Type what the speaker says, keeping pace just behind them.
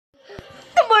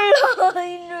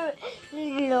liner,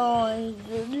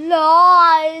 liner,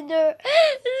 liner.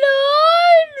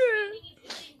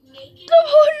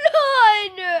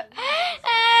 Liner.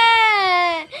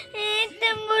 It's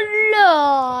a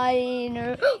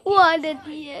liner. Why did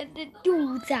he have to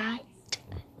do that?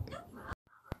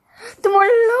 The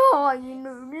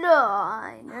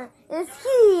liner is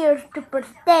here to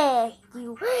protect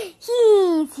you.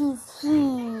 He's.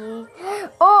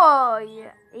 Oh,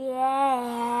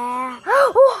 yeah.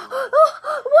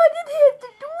 Why did he have to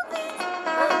do this?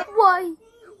 Why?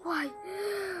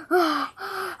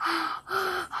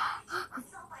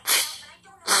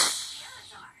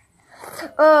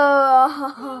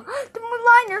 Timur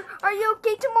Liner, are you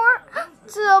okay, Timur?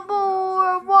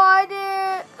 Timur, why,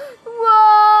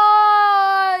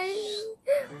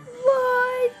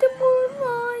 Timur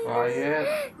Liner?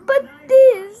 But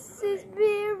this is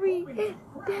very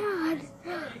bad.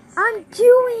 I'm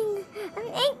doing an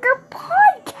anchor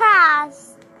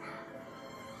podcast.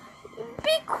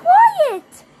 Be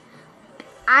quiet.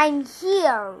 I'm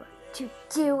here to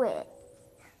do it.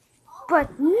 But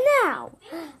now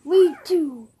we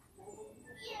do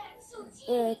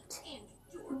it.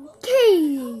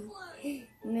 Katie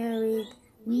married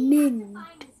Mint.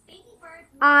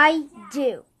 I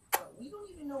do.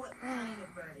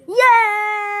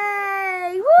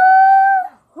 Yay!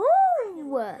 Woo!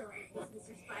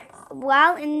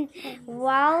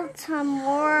 While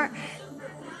Timur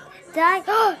died,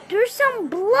 there's some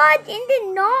blood in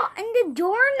the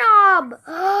doorknob.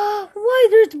 Why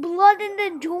there's blood in the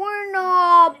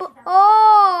doorknob?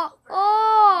 Oh,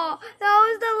 that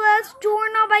was the last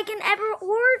doorknob I can ever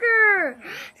order.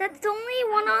 That's the only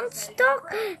one on stock.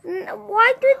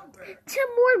 Why did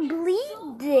Timur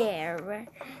bleed there?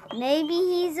 Maybe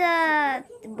he's a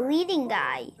bleeding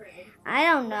guy. I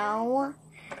don't know.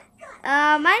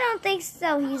 I don't think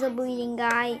so. He's a bleeding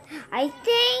guy. I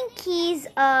think he's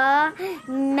a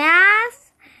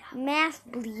math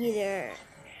bleeder.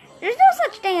 There's no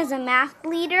such thing as a math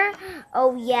bleeder.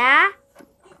 Oh yeah?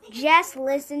 Just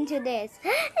listen to this.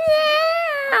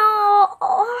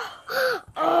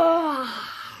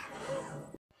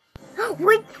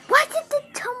 Wait, why did the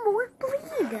Timur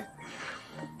bleed?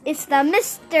 It's the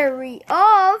mystery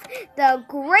of the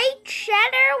Great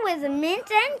Cheddar with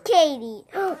Mint and Katie.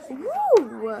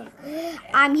 Ooh.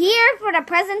 I'm here for the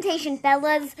presentation,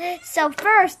 fellas. So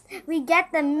first, we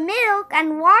get the milk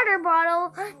and water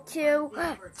bottle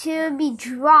to be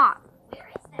dropped.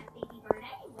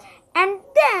 And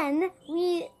then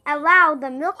we allow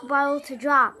the milk bottle to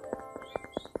drop.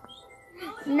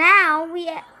 Now we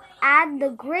add the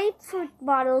grapefruit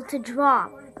bottle to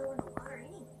drop.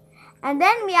 And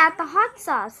then we add the hot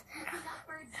sauce.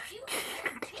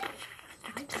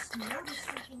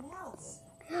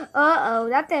 Uh-oh,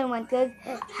 that didn't went good.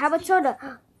 How about soda?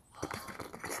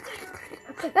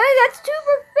 That's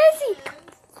super fizzy.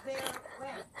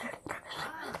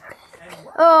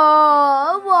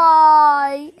 Oh,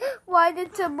 why? Why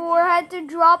did Timur have to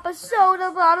drop a soda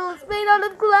bottle? It's made out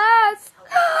of glass.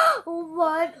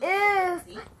 What if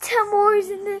Timur's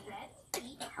in the...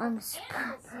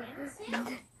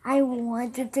 I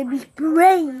wanted to be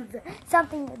brave.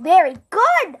 Something very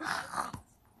good.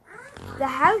 The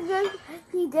house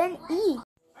he didn't eat.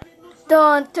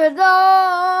 Dun dun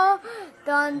dun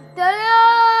dun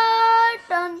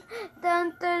dun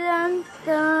dun dun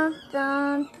dun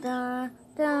dun dun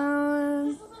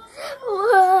dun.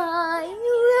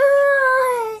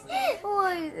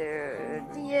 Why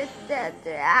do you have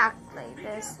to act like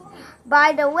this?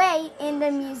 By the way, in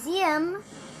the museum,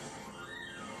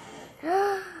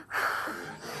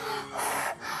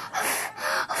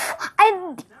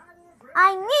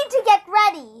 I need to get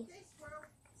ready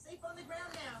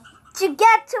to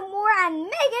get Timur and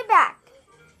make it back.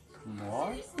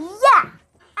 More? Yeah, and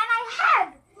I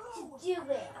have to do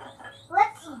it.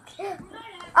 Let's eat.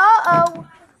 Uh-oh.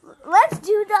 Let's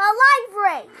do the alive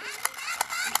race.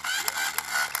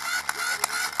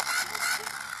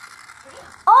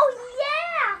 Oh,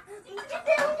 yeah. We did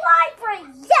the alive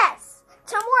race. Yes.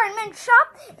 Timur and Mint shop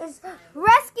is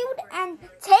rescued and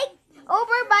taken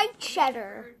over by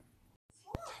Cheddar.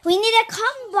 We need to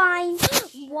combine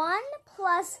 1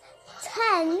 plus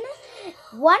 10.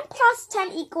 1 plus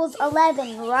 10 equals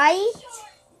 11, right?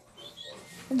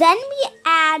 Then we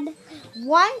add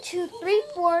 1, 2, 3,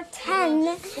 4,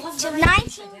 10 to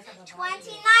 19,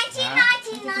 20, 19,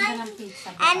 19.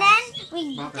 And then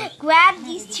we grab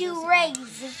these two rays.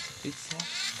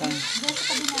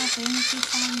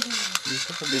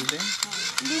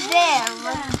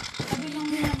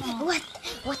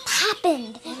 What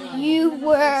happened? You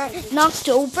were knocked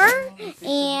over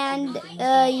and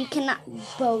you cannot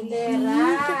believe.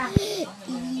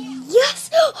 Yeah,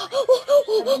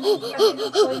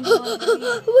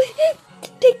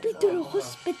 Take me to the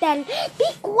hospital. Be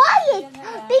quiet.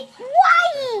 Be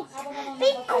quiet.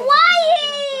 Be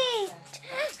quiet.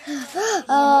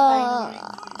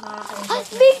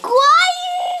 Be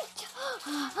quiet.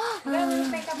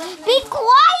 Be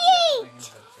quiet.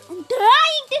 I'm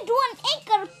trying to do an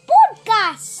anchor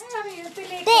podcast.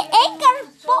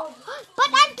 But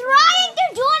I'm trying to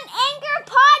do an anchor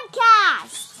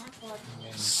podcast.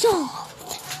 So,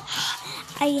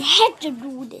 I had to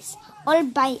do this all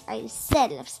by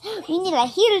ourselves. We need a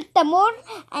heel tamor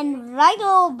and right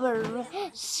over.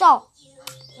 So,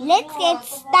 let's get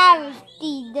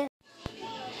started.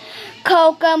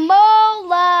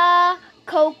 Coca-Cola,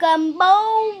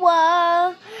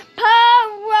 Coca-Cola,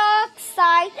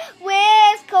 peroxide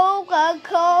with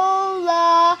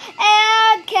Coca-Cola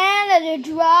and Canada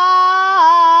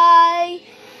Dry.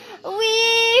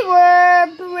 We were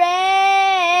brave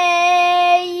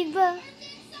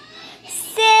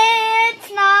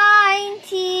since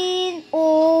 19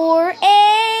 or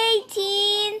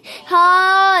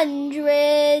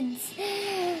 1800s.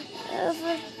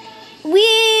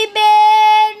 We've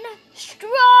been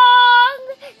strong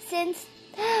since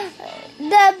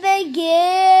the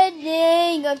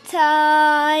beginning of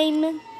time.